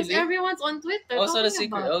 Because really? everyone's on Twitter Oh, it's not a talking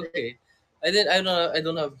secret. about it. Okay.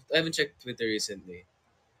 I haven't checked Twitter recently.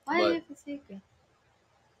 Why But- is it a secret?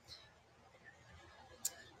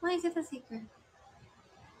 Why is it a secret?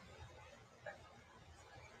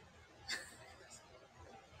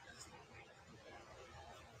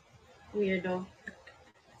 Weirdo.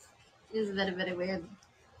 It's very, very weird.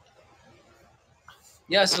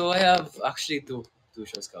 Yeah, so I have actually two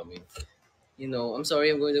shows coming. You know, I'm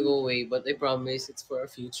sorry I'm going to go away, but I promise it's for our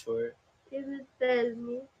future. You didn't tell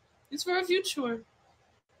me. It's for our future.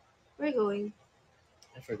 We're going.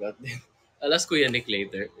 I forgot din. I'll ask Kuya Nick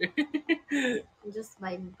later. Just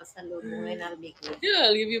buy me pasalubong and I'll make it. Yeah,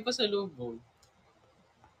 I'll give you pasalubong.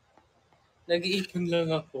 Nag-iipon lang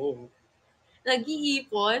ako.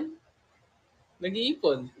 Nag-iipon?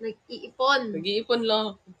 Nag-iipon. Nag-iipon. Nag-iipon lang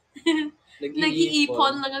ako.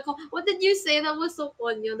 Nag-iipon lang ako. What did you say that was so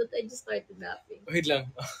funny that I just started laughing? Wait lang.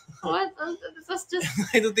 What? It was just...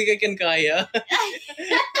 I don't think I can kaya.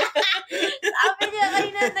 Sabi niya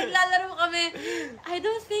kanina, naglalaro kami. I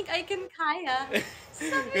don't think I can kaya.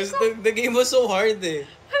 Sabi Because ko, the game was so hard eh.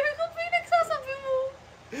 sabi ko, pinagsasabi mo.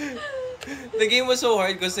 The game was so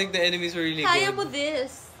hard because like the enemies were really Kaya good. mo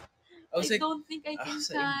this. I was I like, don't think I I can was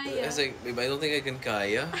like, kaya. I was like, babe, I don't think I can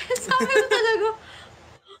kaya. Sabi ko talaga,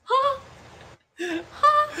 ha?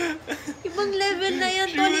 Ha? Ibang level na yan,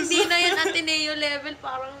 tol. Hindi na yan Ateneo level.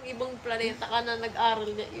 Parang ibang planeta ka na nag-aral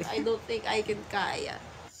na. I don't think I can kaya.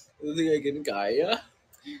 I don't think I can kaya.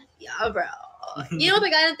 Yeah, bro. You know the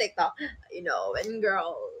guy on TikTok? You know, when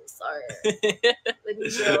girls are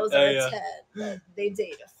Oh, yeah. 10, they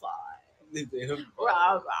date a 5.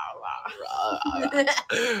 Rah, Rah, rah,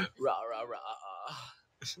 rah. rah, rah.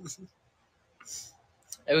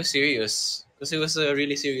 I was serious. Because it was a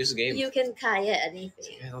really serious game. You can kaya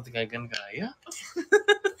anything. I don't think I can kaya.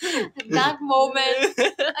 At that moment,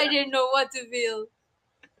 I didn't know what to feel.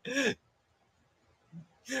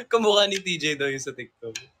 Kamukha ni TJ daw yung sa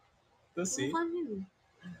TikTok. To see? Mukha yun.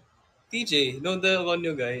 TJ, no, the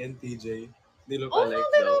Konyo guy and TJ. They look Oh, alike no,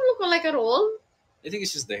 they daw. don't look like at all. I think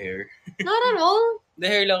it's just the hair. Not at all. The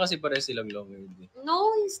hair lang kasi pares silang long hair.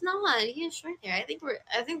 No, he's not. He has short hair. I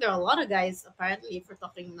think there are a lot of guys apparently if we're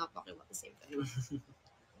not talking about the same thing.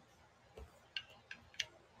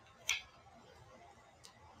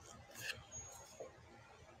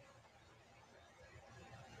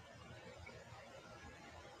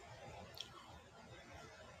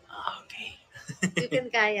 Okay. You can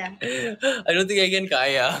kaya. I don't think I can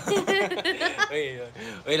kaya.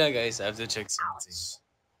 Wait lang guys, I have to check something.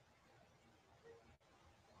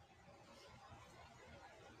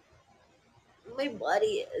 My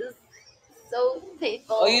body is so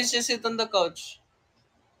painful. Oh, you just sit on the couch.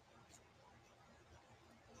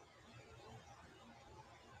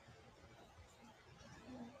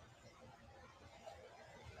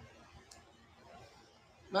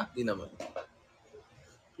 Di naman.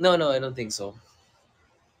 No, I don't think so.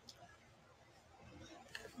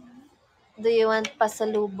 Do you want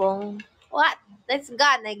pasalubong? What? That's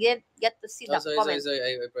gone. I didn't get to see Oh, the comment. sorry.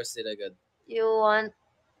 I pressed it agad. You want?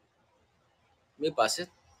 May pass it?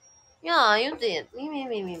 Yeah, you did.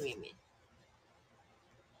 Me.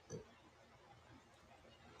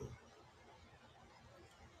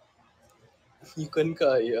 You can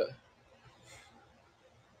kaya.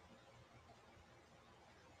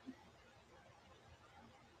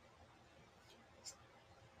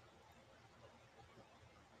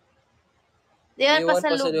 Do you You want want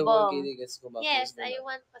pasalubong pasalubong? KDLEX kumakos Yes, na I lang.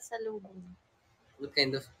 want pasalubong. What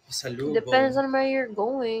kind of pasalubong? Depends on where you're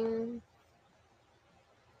going.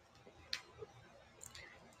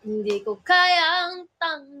 Hindi ko kayang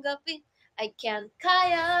tanggapin. I can't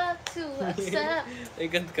kaya to accept. I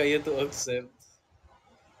can't kaya to accept.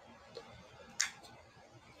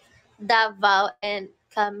 Davao and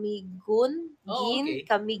Camiguin. Oh, okay.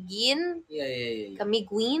 Camiguin. Yeah.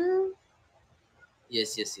 Camiguin.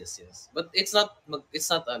 Yes. But it's not what's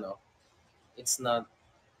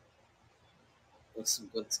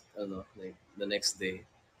like the next day.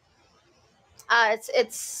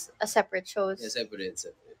 It's a separate show. Yeah, separate.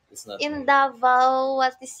 It's not In like, Davao,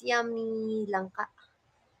 what is yummy langka?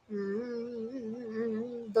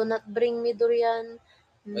 Do not bring me durian.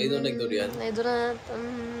 I don't like durian. I do not.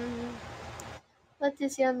 What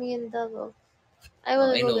is yummy in Davao? I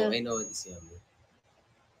will go there. I know it's yummy.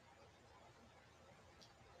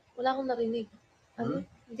 Wala akong narinig. Ano?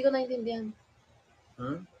 Hindi ko naintindihan.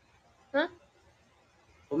 Huh?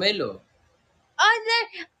 Pomelo. Oh,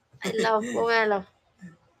 there! I love pomelo.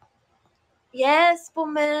 Yes,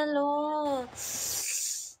 pomelo.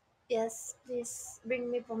 Yes, please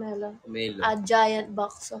bring me pomelo. Pomelo. A giant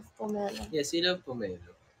box of pomelo. Yes, you love pomelo.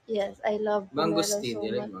 Yes, I love pomelo Mangosteen, so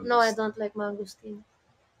you like much. No, I mangosteen? don't like mangosteen.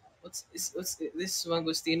 What's this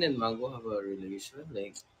mangosteen and mango have a relation?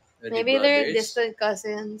 Like, are they Maybe they're brothers? distant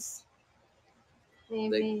cousins.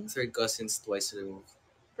 Maybe. Like third cousins twice removed.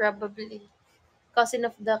 Probably. Cousin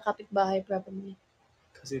of the kapitbahay, probably.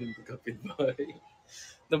 Kasi kapitbahay.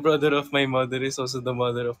 The brother of my mother is also the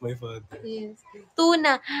mother of my father. Yes.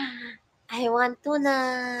 Tuna. I want tuna.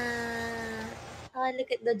 Oh,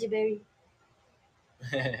 look at Doji Berry.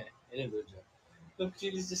 Look,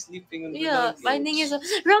 she's just sleeping on the Yeah, luggage. finding is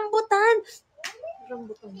rambutan.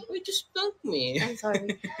 Rambutan. Oh, you just plunked me. I'm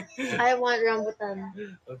sorry. I want rambutan.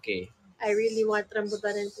 Okay. I really want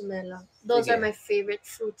rambutan and pomelo. Those Okay. are my favorite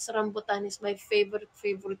fruits. Rambutan is my favorite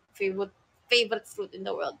fruit in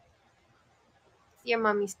the world. Your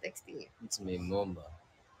mommy's texting you. It's my mama.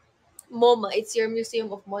 MoMA, it's your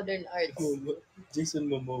Museum of Modern Arts. Jason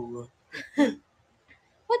Momoa.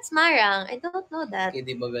 What's marang? I don't know that.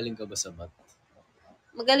 Hindi magaling ka ba sa math?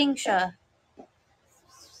 Magaling siya.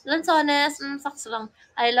 Lanzones, saks lang.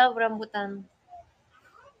 I love rambutan.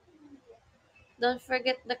 Don't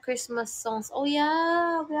forget the Christmas songs. Oh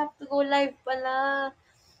yeah, we have to go live pala.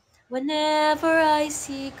 Whenever I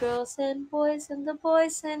see girls and boys and the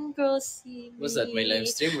boys and girls see me. Was that my live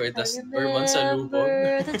stream or I Berman Salubong?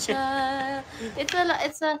 remember the child.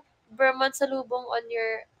 It's a Berman Salubong on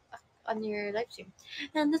your live stream.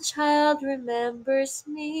 And the child remembers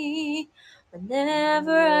me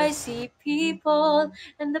whenever I see people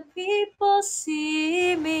and the people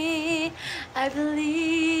see me. I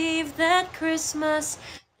believe that Christmas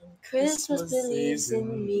believes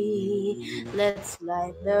in me. Let's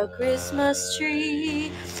light the Christmas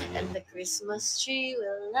tree, and the Christmas tree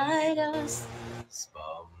will light us.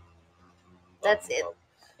 That's it.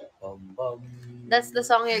 That's the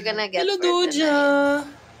song you're gonna get. Hello, for tonight. Doja.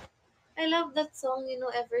 I love that song,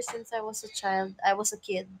 ever since I was a child. I was a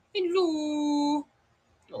kid. Hello.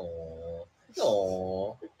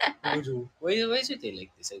 No. Why is it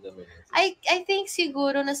like this? I don't know. I think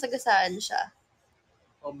siguro nasagasaan siya.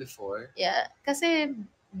 Oh, before? Yeah. Kasi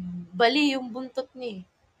bali yung buntot niya.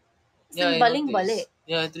 Yeah, I Baling-bali. noticed.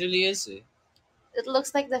 Yeah, it really is. Eh. It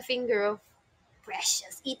looks like the finger of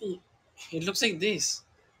Precious. E.T. It looks like this.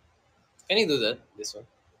 Can you do that? This one?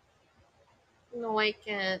 No, I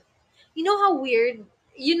can't. You know how weird?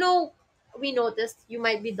 You know, we noticed you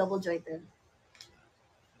might be double jointed.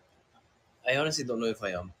 I honestly don't know if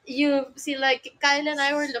I am. You see, like Kyle and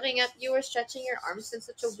I were looking at you were stretching your arms in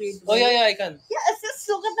such a weird Oh, way. yeah, I can. Yeah, just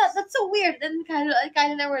look at that. That's so weird. And Kyle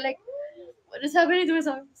and I were like, what is happening to his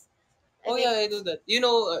arms? Oh, yeah, I do that. You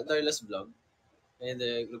know Darla's vlog? And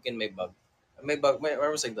look in my bag. My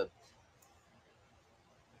arm was like that.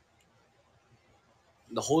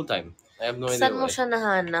 The whole time. I have no idea Saan mo why. siya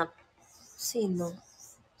nahanap? Sino?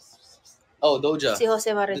 Oh, Doja. Si Jose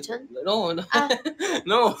Marichan? No, no. Ah.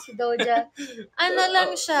 No. Si Doja. Ano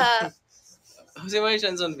lang siya? Jose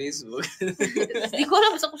Marichan's on Facebook. Hindi ko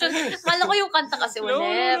alam sa siya. Akala ko yung kanta kasi No,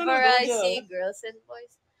 whenever I Doja. see girls and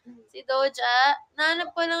boys. Si Doja, nahanap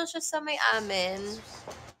ko lang siya sa may amin.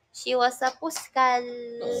 She was a puskal.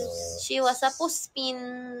 She was a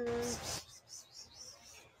puspin.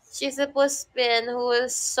 She's a puspin who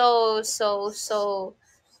was so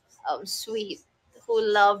sweet. Who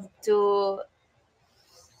loved to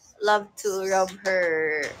rub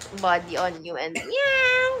her body on you and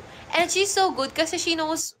meow. And she's so good kasi she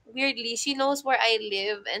knows, weirdly, she knows where I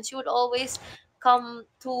live and she would always come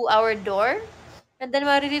to our door. And then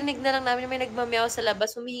maririnig na lang namin may nagmameow sa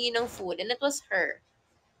labas, humihingi ng food. And it was her.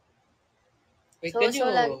 Wait, So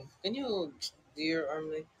like, can you do your arm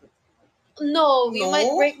like that? no, you No? might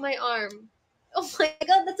break my arm. Oh my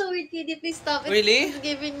god, that's so weird, Kitty. Please stop. Really? It's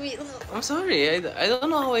giving me... I'm sorry. I don't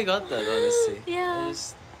know how I got that, honestly. Yeah.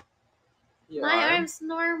 Your My arm? arm's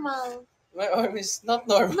normal. My arm is not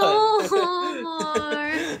normal. No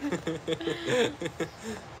more.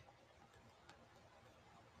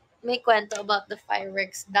 May kwento about the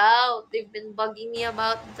fireworks daw. They've been bugging me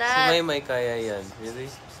about Si that. may kaya yan. Really?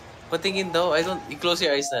 Patingin daw. You close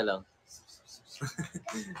your eyes na lang.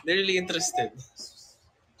 They're really interested.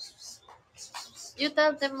 You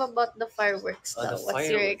tell them about the fireworks Oh, daw. the What's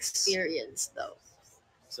your fireworks. experience daw?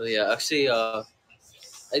 So yeah, actually,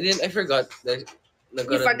 I forgot that.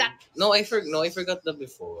 You forgot? No, I forgot that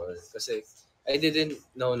before. Kasi I didn't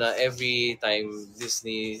know na every time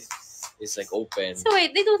Disney is like open. So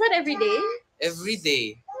wait, they do that every day? Every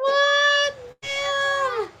day. What?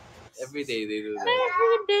 Damn! Every day they do that.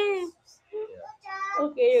 Every day. Yeah.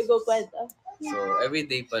 Okay, you go kwento. So every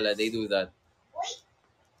day pala they do that.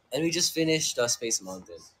 And we just finished Space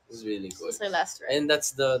Mountain. It was really good. What's my last ride? And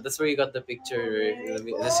that's where you got the picture,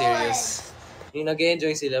 the series. Yung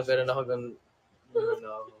nag-enjoy sila pero nakagan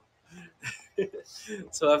no.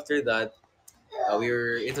 So after that,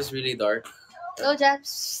 it was really dark. No,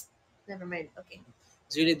 Japs. Never mind. Okay. It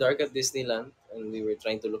was really dark at Disneyland and we were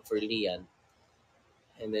trying to look for Lian.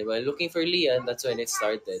 And then while looking for Lian, that's when it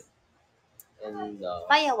started. And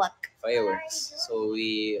fireworks. So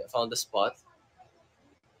we found a spot.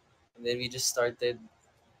 And then we just started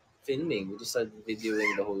filming. We just started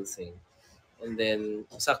videoing the whole thing. And then,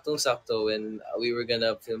 saktong-sakto, when we were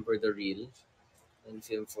gonna film for the reel and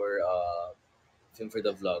film for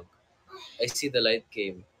the vlog, I see the light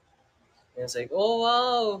came. And it's like, oh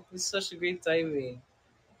wow, it's such a great timing.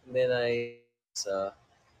 And then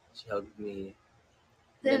she hugged me.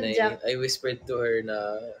 Then I whispered to her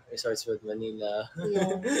na Resorts World Manila.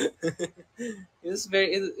 Yeah.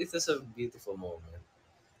 It was a beautiful moment.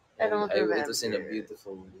 I don't remember. It was in a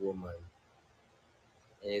beautiful woman.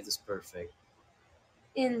 And it was perfect.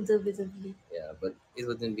 Indubitably. Yeah, but it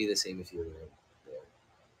wouldn't be the same if you were there.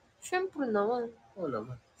 Siyempre naman. Oo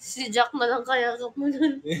naman. Si Jack na lang kayakap mo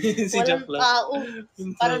nun. Si Walang Jack lang. tao.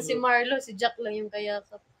 Parang si Marlo, si Jack lang yung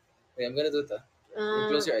kayakap. Wait, I'm gonna do it.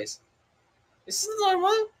 Close your eyes. Is this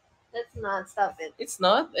normal? Let's not. Stop it. It's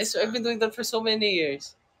not. I've been doing that for so many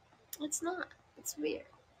years. It's not. It's weird.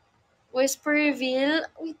 Whisper reveal?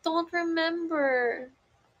 We don't remember.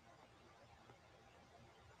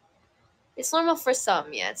 It's normal for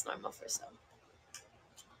some. Yeah, it's normal for some.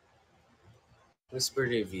 Whisper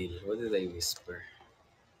reveal. What did I whisper?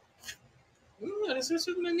 Resorts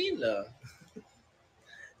with Manila.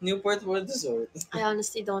 Newport World Resort. I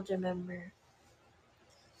honestly don't remember.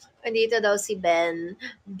 Andito daw si Ben.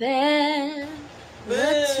 Ben,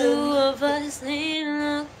 the two of us need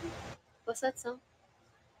love. What's that song?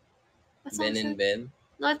 What song Ben is and that? Ben.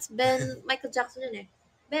 No, it's Ben. Michael Jackson yun eh.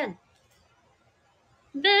 Ben.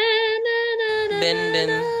 Ben.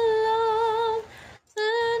 Ben.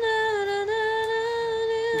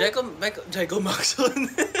 Michael Maxon. Michael Maxon.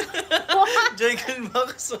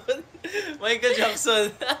 Michael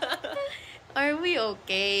Jackson. Are we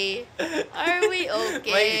okay? Are we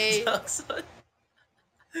okay? Michael Jackson.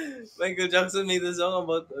 Michael Jackson made a song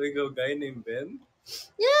about like, a guy named Ben?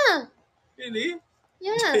 Yeah, Really?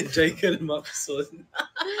 yeah. Michael Maxon.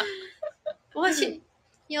 What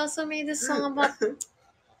he also made this song about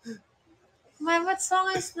what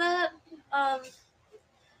song is that?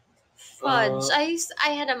 Fudge. Uh, I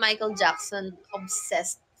had a Michael Jackson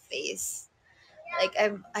obsessed phase. Like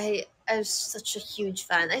I was such a huge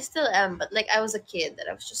fan. I still am, but like I was a kid that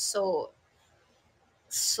I was just so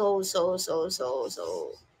such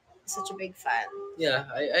a big fan. yeah,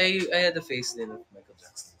 I had a face then of Michael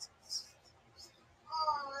Jackson.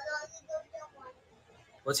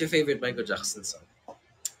 What's your favorite Michael Jackson song?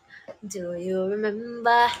 Do you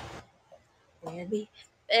remember when we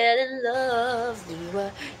fell in love? We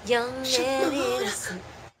were young and innocent.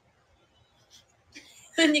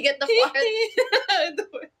 When you get the part.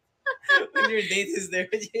 When your date is there,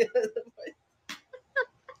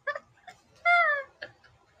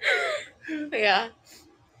 Yeah.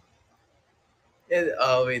 and,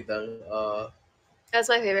 wait lang. That's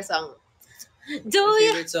my favorite song. Do My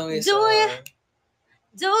you favorite song is do you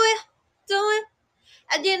do you do it?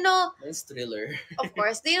 And you know, mine's Thriller. of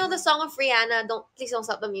course, do you know the song of Rihanna? Please don't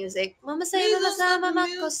stop the music. Mama say Please mama don't sa stop the mama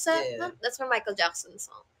ko music. sa. Yeah. That's from Michael Jackson's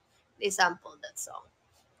song. They sampled that song.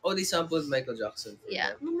 Oh, they sampled Michael Jackson. For Yeah.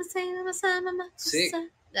 that. Mama say mama sa mama ko Sick. sa.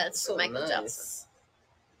 That's So Michael nice. Jackson.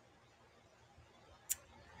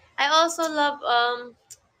 I also love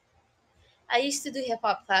I used to do hip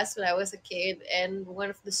hop class when I was a kid, and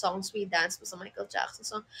one of the songs we danced was a Michael Jackson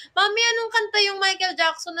song. Mami, anong kanta yung Michael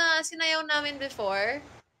Jackson na sinayaw namin before?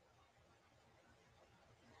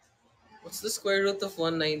 What's the square root of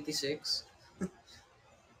 196?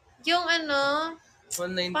 Yung ano,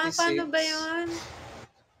 196. paano ba yun?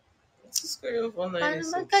 What's the square root of Paano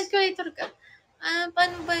 196? ba? Calculator ka.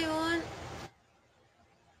 Paano ba yun?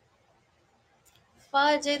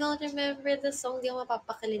 Fudge, I don't remember the song. Di ako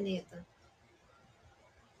mapapakali nito.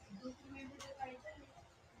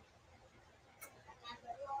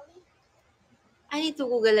 I need to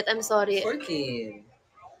Google it. I'm sorry. 14.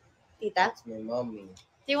 Tita? That's my mommy.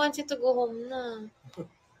 They want you to go home na.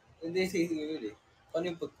 Hindi, really. Ano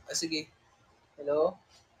yung pag... sige. Hello?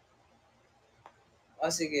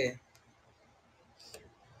 Sige.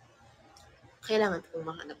 Kailangan kong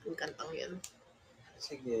mahanap yung kantang yun.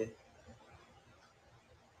 Sige.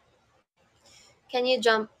 Can you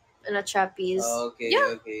jump in a trapeze? Okay,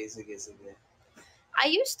 Yeah. okay. Sige.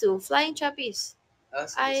 I used to. Flying trapeze.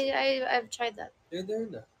 Sige. I've tried that. You're there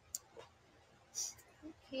na.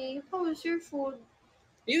 Okay, how was your food?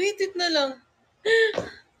 You eat it na lang.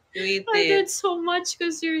 You eat I it. did so much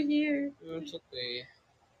because you're here. It's okay.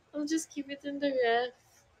 I'll just keep it in the ref.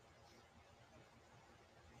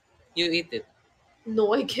 You eat it.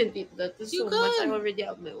 No, I can't eat that. There's You so much. I can. already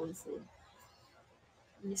have my own food.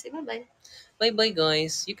 You say bye-bye. Bye-bye,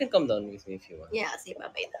 guys. You can come down with me if you want. Yeah, say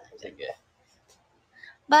bye-bye na lang. Sige.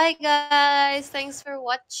 Bye, guys. Thanks for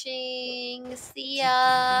watching. See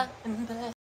ya.